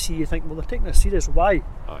come to see you, think, well, they're taking this serious. Why?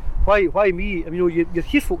 Why me? I mean, you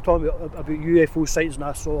hear folk talking about UFO sightings, and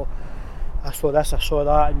I saw this, I saw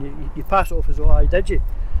that, and you pass it off as well. Aye, did you?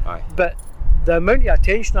 Aye. But the amount of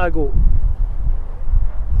attention I thought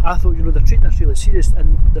they're treating this really serious,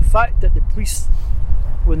 and the fact that the police,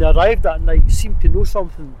 when they arrived that night, seemed to know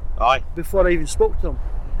something before I even spoke to them.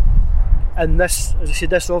 And this, as I said,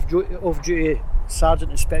 this off-duty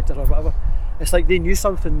sergeant, inspector or whatever, it's like they knew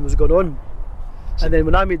something was going on. And then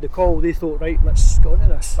when I made the call, they thought, right, let's go into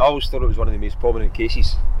this. I always thought it was one of the most prominent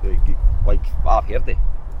cases, like I've heard it.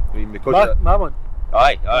 I mean, because my one.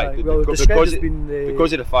 Aye. Well, because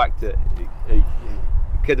of the fact that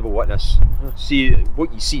credible witness, see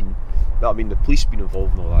what you've seen. I mean, the police been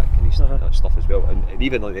involved in all that kind of stuff as well, and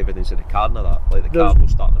even like the evidence of the car and that, like the car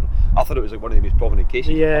was starting. I thought it was like one of the most prominent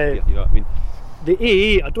cases. Yeah, you know what I mean. The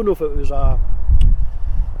AA, I don't know if it was I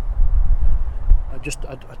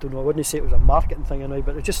don't know. I wouldn't say it was a marketing thing,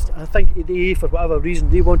 but it just, I think the AA, for whatever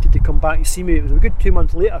reason, they wanted to come back and see me. It was a good 2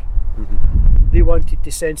 months later. They wanted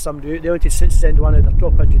to send somebody out. They wanted to send one of their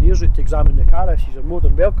top engineers out to examine the car. She said, more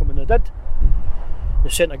than welcome, and they did. They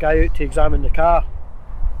sent a guy out to examine the car.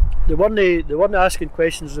 They weren't asking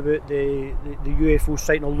questions about the UFO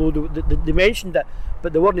sighting, although they mentioned it,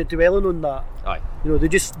 but they weren't dwelling on that. Aye.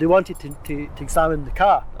 They wanted to examine the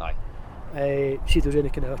car. Aye. See if there was any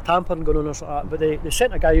kind of tampering going on or something like that. But they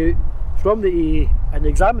sent a guy out from the AA and they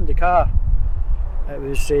examined the car. It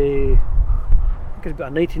was I think it was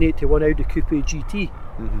about a 1981 Audi Coupe GT.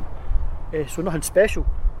 So nothing special.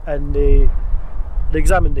 And they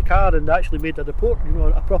examined the car and they actually made a report,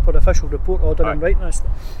 a proper official report, order and writing this.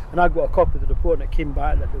 And I got a copy of the report, and it came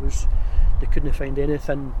back that they couldn't find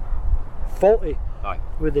anything faulty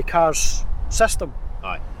with the car's system.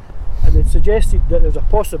 And it suggested that there's a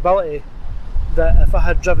possibility that if I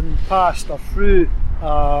had driven past or through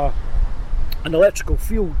an electrical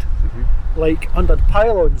field, like under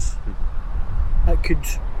pylons, it could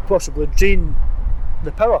possibly drain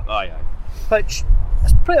the power. Aye. Which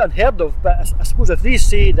is pretty unheard of, but I suppose if they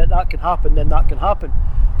say that can happen, then that can happen.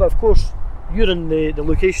 But of course, you're in the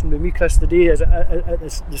location with me, Chris, today.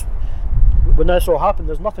 When this all happened,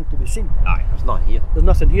 there's nothing to be seen. Aye, there's nothing here. There's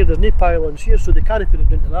nothing here. There's no pylons here, so they can't put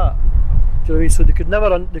it into that. Do you know what I mean? So they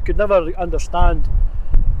could never understand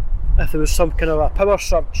if there was some kind of a power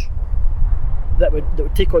surge that would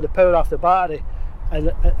take all the power off the battery, and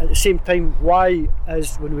at the same time, why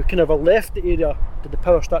is when we kind of left the area did the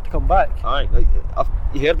power start to come back? Aye,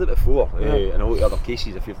 you heard it before. In a lot of other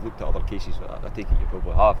cases. If you've looked at other cases, I take it you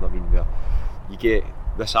probably have. I mean, where you get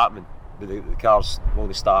this happening. The cars will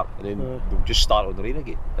only start and then they'll just start on their own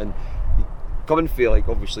again. And coming for, like,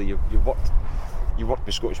 obviously you've worked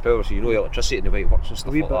with Scottish Power, so you know electricity and the way it works and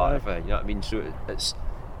stuff like that. You know what I mean? So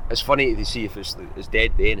it's funny to see if it's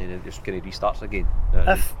dead then and it just kind of restarts again.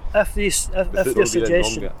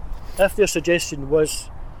 If their suggestion was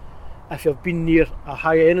if you've been near a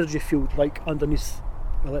high energy field like underneath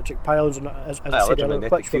electric pylons, and as I said earlier,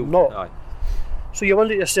 which we're not. Aye. So you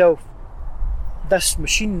wonder to yourself, this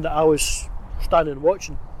machine that I was standing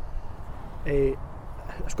watching,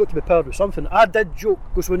 it's got to be powered with something. I did joke,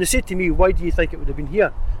 because when they said to me, why do you think it would have been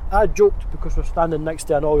here? I joked because we're standing next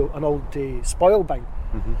to an old spoil bank.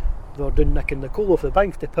 Mm-hmm. They were doing nicking the coal off the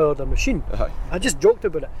bank to power their machine. Uh-huh. I just joked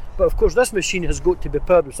about it. But of course this machine has got to be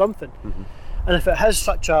powered with something. Mm-hmm. And if it has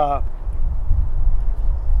such a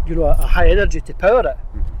high energy to power it,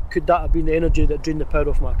 mm-hmm. could that have been the energy that drained the power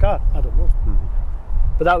off my car? I don't know. Mm-hmm.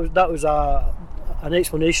 But that was an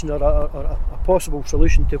explanation or a possible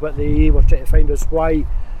solution to what they were trying to find is why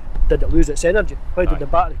did it lose its energy? Why did the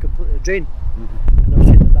battery completely drain? Mm-hmm. And they were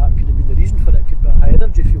saying that could have been the reason for it. It could be a high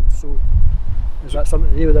energy field. So is that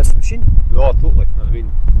something to do with this machine? No, totally. I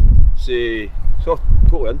mean, it's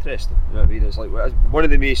totally interesting. You know what I mean? It's like one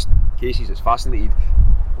of the most cases that's fascinated.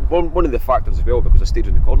 One of the factors as well, because I stayed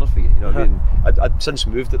in the corner for you. You know what I mean? I'd since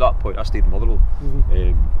moved at that point. I stayed in Motherwell, mm-hmm.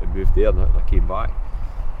 And moved there, and I came back.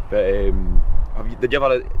 But did you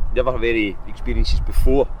ever have any experiences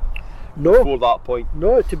before? No. Before that point?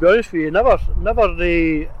 No, to be honest with you, never.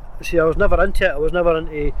 See, I was never into it. I was never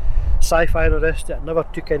into sci-fi and the rest of it. Never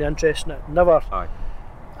took any interest in it. Never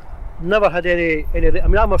had any. I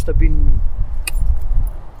mean, I must have been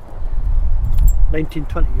 19,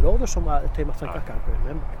 20 year old or something at the time. I think. I can't quite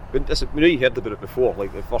remember. But we know you heard about it before,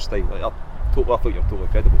 like the first time. Like I thought you were totally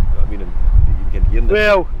credible. You know what I mean? And you can hear this.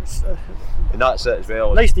 Well, and that's it as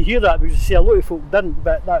well. Nice to hear that, because you see, a lot of folk didn't.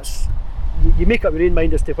 But that's you make up your own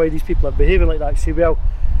mind as to why these people are behaving like that. You say, well,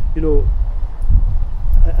 you know,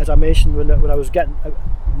 as I mentioned when I was getting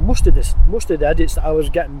most of the idiots that I was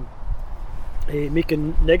getting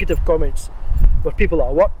making negative comments were people that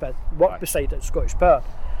I worked beside at Scottish Power.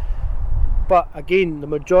 But again, the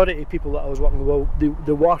majority of people that I was working with, they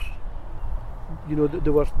were, you know, they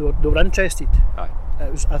were interested. Aye.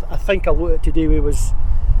 It was, I think a lot of it today was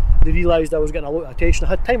they realised I was getting a lot of attention. I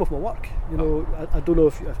had time off my work. You know, I don't know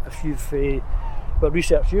if you've what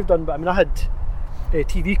research you've done, but I mean, I had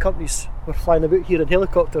TV companies were flying about here in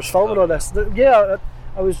helicopters filming all this. Yeah,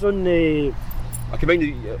 I was on the. I commend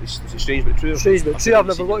you. It's Strange But True. Strange But True. I've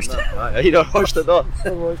never watched it. You never watched it, no?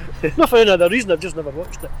 Not for any other reason. I've just never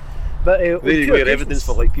watched it. But very rare evidence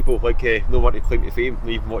for like people like no one to claim to fame, not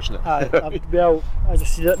even watching it. Well, as I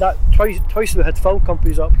said, that twice we had film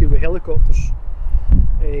companies up here with helicopters,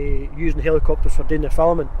 using helicopters for doing the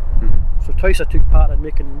filming. Mm-hmm. So twice I took part in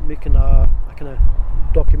making a kind of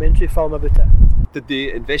documentary film about it. Did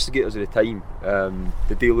the investigators at the time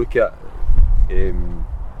did they look at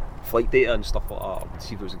flight data and stuff like that, or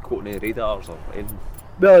see if it was caught in any radars or anything?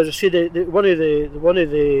 Well, as I said, one of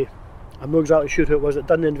the I'm not exactly sure who it was that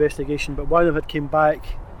done the investigation, but one of them had came back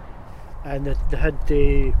and they had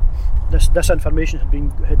this information had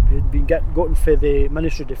been gotten for the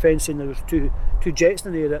Ministry of Defence, saying there was two jets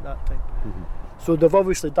in the air at that time. Mm-hmm. So they've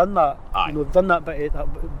obviously done that. You know, done that bit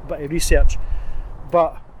of research,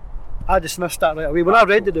 but I dismissed that right away when I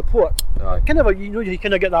read the report. Kind of you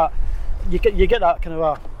kind of get that you get that kind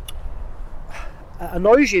of it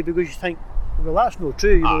annoys you, because you think, well, that's not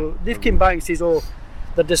true. You know, they've came back and says, oh,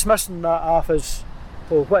 they're dismissing that off as,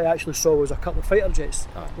 oh, what I actually saw was a couple of fighter jets.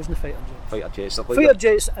 It wasn't fighter jets. Fighter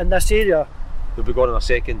jets in this area. They'll be gone in a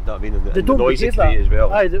second. I mean, and they the don't noise they behave create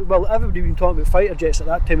that. as well. Well, everybody been talking about fighter jets at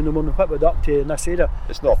that time in the morning. What we're up to in this area?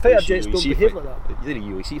 It's not fighter jets don't behave like that. You didn't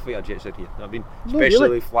really see fighter jets out here. I mean, No, especially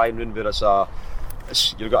really. flying around where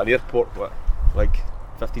you've got an airport, like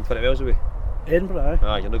 15, 20 miles away. Edinburgh,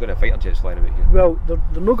 aye. You're not going to fighter jets flying about here. Well,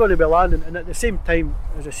 they're not going to be landing, and at the same time,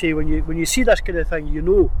 as I say, when you see this kind of thing, you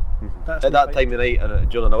know that's at that time of night and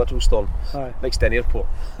during a literal storm, aye. next to an airport.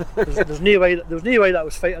 there's no way that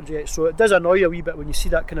was fighter jets, so it does annoy you a wee bit when you see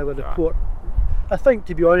that kind of a report. I think,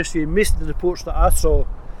 to be honest with you, most of the reports that I saw,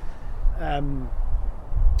 I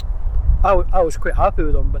was quite happy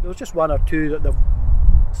with them, but there was just one or two that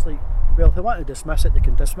it's like, well, if they want to dismiss it, they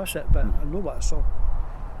can dismiss it, but I know what I saw.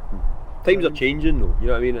 Times are changing though, you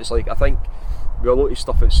know what I mean? It's like, I think with a lot of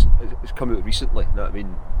stuff that's come out recently, you know what I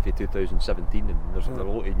mean, for 2017, and there's a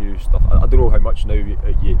lot of new stuff. I don't know how much now you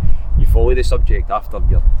follow the subject after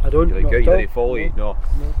you're like, you didn't follow it, no.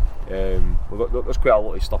 Well, there's quite a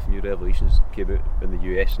lot of stuff, new revelations came out in the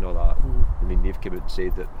US and all that. I mean, they've come out and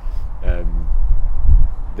said that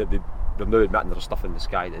they're now admitting there's stuff in the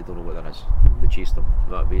sky that they don't know what there is. They chase them,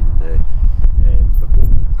 you know what I mean? They've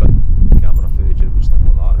got gun camera footage and stuff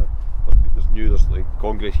like that. There's like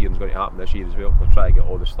Congress hearings going to happen this year as well. They're trying to get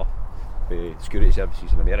all this stuff for security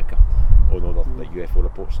services in America on all the like UFO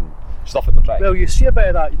reports and stuff that they're trying. Well, you see a bit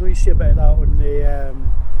of that. You see a bit of that on the.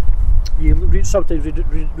 You sometimes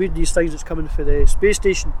read these things that's coming for the space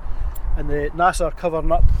station, and the NASA are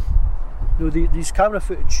covering up. These camera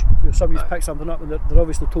footage. Somebody's picked something up, and they're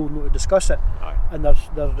obviously told not to discuss it, and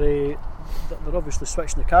they're obviously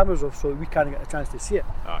switching the cameras off so we can't get a chance to see it.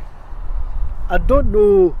 I don't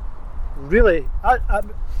know. Really,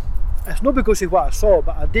 it's not because of what I saw,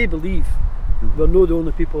 but I do believe we're not the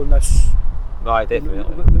only people in this. No,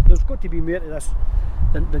 definitely. There's got to be more to this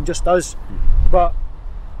than just us. But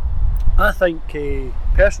I think,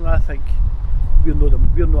 personally, we're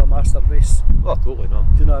not a master race. Oh, totally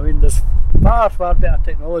not. Do you know what I mean? There's far better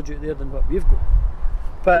technology out there than what we've got.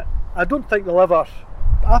 But I don't think they'll ever.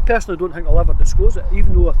 I personally don't think they'll ever disclose it,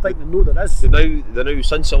 even though I think they know there is. The now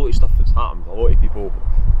since a lot of stuff that's happened, a lot of people.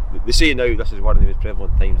 They say now this is one of the most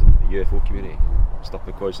prevalent times in the UFO community and stuff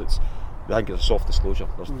because they think it's a soft disclosure.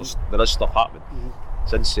 There is stuff happening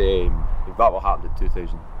since that what happened in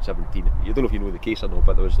 2017. You don't know if you know the case or not,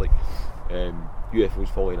 but there was like UFOs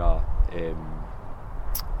following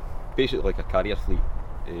basically like a carrier fleet,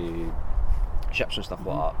 ships and stuff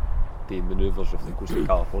like that, doing manoeuvres off the coast of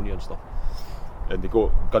California and stuff. And they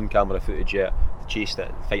got gun camera footage yet, they chased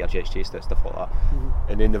it, fighter jets chased it, stuff like that.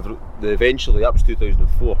 And then they eventually, that was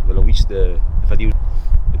 2004, they released the video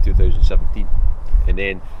in 2017. And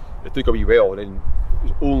then it took a wee while, and then it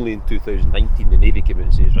was only in 2019 the Navy came out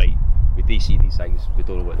and says, right, we do see these things, we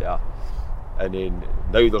don't know what they are. And then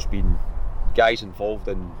now there's been guys involved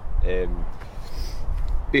in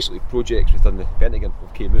basically projects within the Pentagon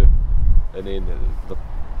that came out. And then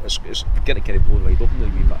it's getting kind of blown wide open a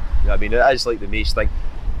wee bit. You know what I mean? It is like the mace thing.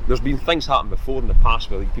 There's been things happen before in the past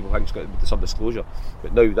where like, people think it's got to be some disclosure,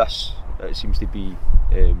 but now this, it seems to be,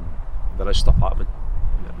 there is stuff happening.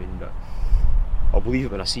 You know what I mean? But I'll believe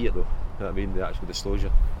it when I see it though. You know what I mean? The actual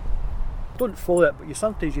disclosure. Don't follow it, but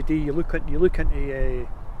sometimes you do. You look into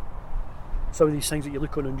some of these things that you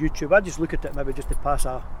look on YouTube. I just look at it maybe just to pass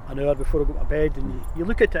an hour before I go to bed, and you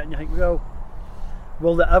look at it and you think, well,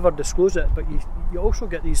 will they ever disclose it? But you also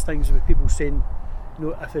get these things with people saying, you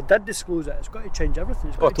know, if they did disclose it, it's got to change everything.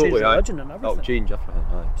 It's got to change religion and everything. It'll change everything,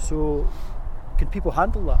 aye. So, can people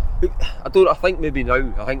handle that? I think maybe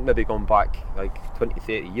now. I think maybe gone back like 20,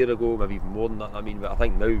 30 years ago, maybe even more than that. I mean, but I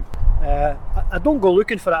think now. I don't go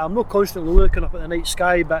looking for it. I'm not constantly looking up at the night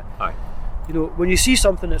sky, but you know, when you see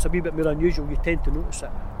something that's a wee bit more unusual, you tend to notice it.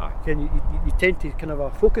 And you tend to kind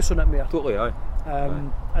of focus on it more. Totally, aye.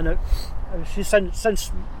 And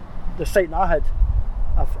since the sighting I had,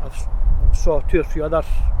 I've saw 2 or 3 other,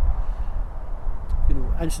 you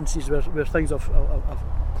know, instances where things have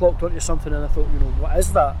clocked onto something, and I thought, you know, what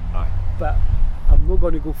is that? But I'm not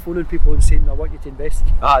going to go phoning people and saying I want you to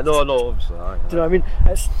investigate. No, obviously. Do you know what I mean?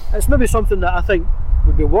 It's maybe something that I think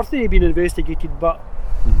would be worthy of being investigated, but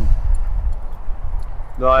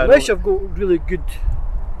unless you've got really good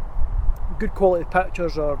quality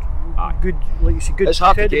pictures or good, like you say, good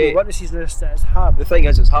credible witnesses, and it's hard. The thing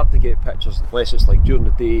is, it's hard to get pictures unless it's like during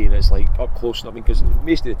the day and it's like up close. I mean, because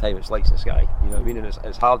most of the time it's lights in the sky. You know what I mean? And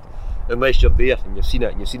it's hard unless you're there and you've seen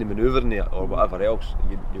it and you've seen the manoeuvre in it or whatever else.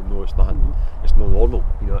 You know it's nothing. It's not normal.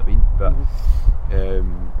 You know what I mean? But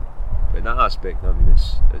in that aspect, I mean,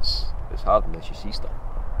 it's hard unless you see stuff.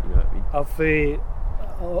 You know what I mean?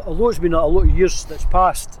 Although it's been a lot of years that's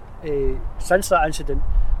passed since that incident,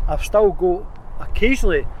 I've still got,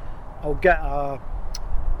 occasionally I'll get a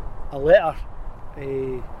letter,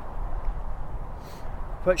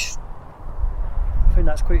 which I find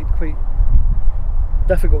that's quite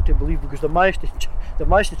difficult to believe, because they've managed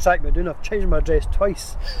to track me down. I've changed my address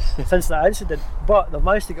twice since that incident, but they've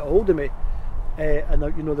managed to get a hold of me, and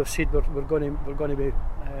you know they've said we're going to be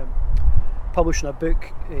publishing a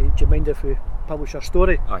book. Do you mind if we publish our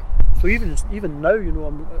story? Aye. So even now, you know,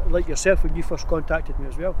 I'm like yourself when you first contacted me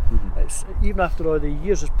as well. It's even after all the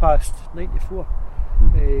years has passed, 94.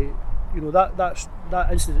 You know that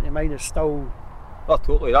incident of mine is still. Oh,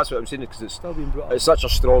 totally. That's what I'm saying, because it's Still being brought up. It's such a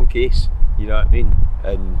strong case. You know what I mean?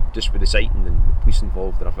 And just with the sighting and the police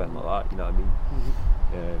involved and everything like that. You know what I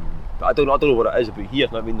mean? But I don't know what it is about here. You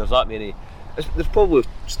know what I mean? There's that many. There's probably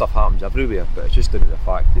stuff happens everywhere, but it's just down to the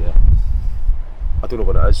fact that I don't know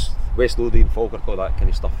what it is. West Lothian, Falkirk, all that kind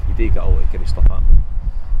of stuff. You do get all that kind of stuff happening,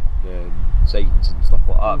 sightings and stuff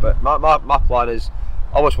like that. But my plan is,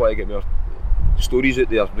 I always want to get more stories out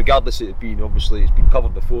there, regardless of it being, obviously it's been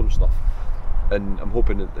covered before and stuff. And I'm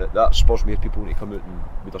hoping that spurs more people to come out and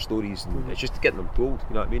with their stories, and it's just getting them told.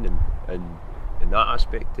 You know what I mean? And in that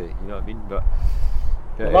aspect, you know what I mean? But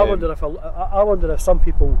well, I wonder if some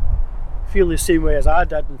people feel the same way as I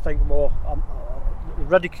did and think, well, I'm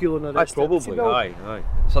ridiculing it. Probably, aye.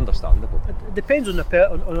 It's understandable. It depends on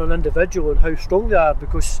on an individual and how strong they are,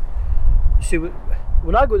 because you see,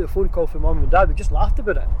 when I got the phone call from Mum and Dad, we just laughed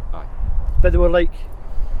about it. Aye. But they were like,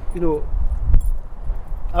 you know,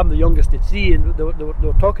 I'm the youngest of three, and they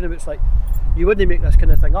were talking about, it's like, you wouldn't make this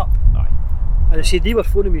kind of thing up. Aye. And they said they were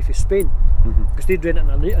phoning me from Spain, because they'd read it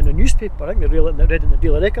in a newspaper. I think they read it in the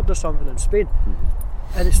Daily Record or something in Spain.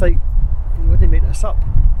 And it's like, you wouldn't make this up. Do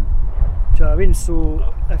you know what I mean?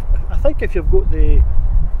 So I think if you've got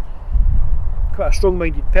quite a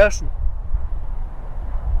strong-minded person,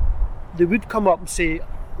 they would come up and say,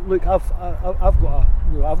 look, I've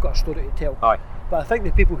got a story to tell. Aye. But I think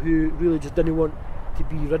the people who really just didn't want to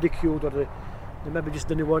be ridiculed, or they maybe just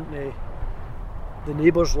didn't want the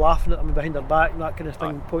neighbours laughing at them behind their back and that kind of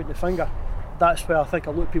thing, pointing the finger, that's where I think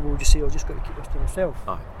a lot of people would just say, I've just got to keep this to myself.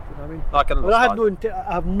 Aye. You know what I mean? I can understand.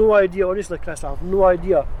 I have no idea, honestly, Chris, I have no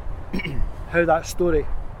idea how that story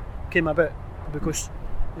came about, because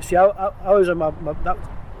you see, I was in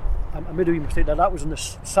I made a wee mistake there. That was on the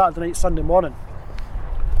Saturday night, Sunday morning,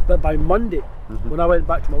 but by Monday, when I went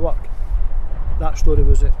back to my work, that story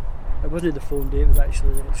was it. It wasn't the phone day, it was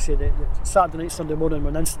actually the Saturday night, Sunday morning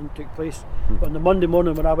when the incident took place. But on the Monday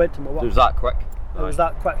morning when I went to my work, it was that quick. It was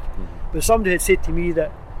that quick. But somebody had said to me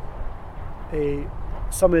that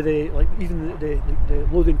some of even the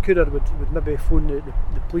Lothian Courier would maybe phone the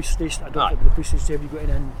police station. I don't think the police station say, have you got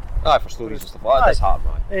anything? Aye, for stories and stuff like that. That's hard,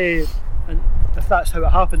 man. And if that's how it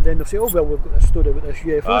happened, then they'll say, oh well, we've got this story about this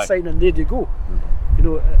UFO sighting, and there you go. You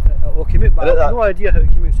know, it all came out, but I have no idea how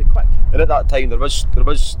it came out so quick. And at that time, there was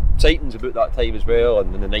sightings about that time as well,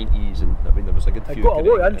 and in the 90s, and I mean there was a good few. It got a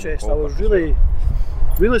lot of interest. I was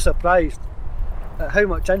really surprised at how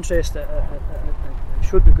much interest it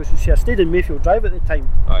showed, because you see, I stayed in Mayfield Drive at the time.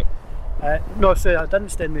 Aye. No, sorry, I didn't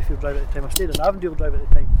stay in Mayfield Drive at the time. I stayed in Armadale Drive at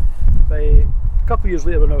the time. But a couple of years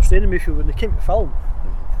later, when I was staying in Mayfield, when they came to film,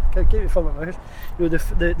 at my house, you know,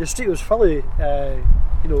 the street was full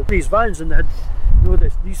of these vans, and they had, you know,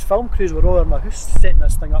 these film crews were all in my house setting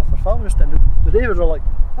this thing up for filming and stuff. The neighbours were like,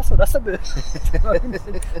 that's what this about. You know what I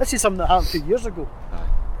mean? This is something that happened 2 years ago. Aye.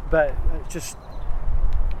 But it's just,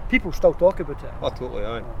 people still talk about it. Oh, totally,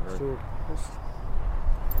 aye. So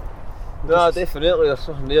no, definitely there's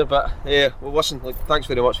something there, but well, listen, thanks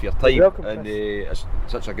very much for your time. You're welcome, and it's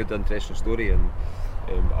such a good, interesting story, and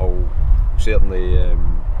I'll certainly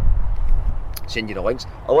send you the links.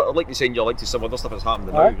 I'd like to send you a link to some other stuff that's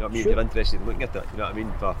happening now. You know what I mean? Sure. If you're interested in looking at it, you know what I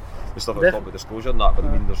mean? For the stuff that's talking about disclosure and that, but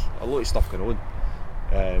I mean, there's a lot of stuff going on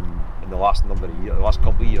in the last number of years, the last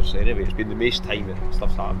couple of years anyway. It's been the most time that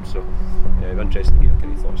stuff's happened, so I'm interested to hear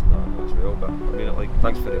your thoughts on that as well. But I mean,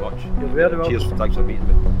 thanks very much. You're very welcome. Cheers, thanks for meeting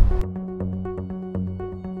me.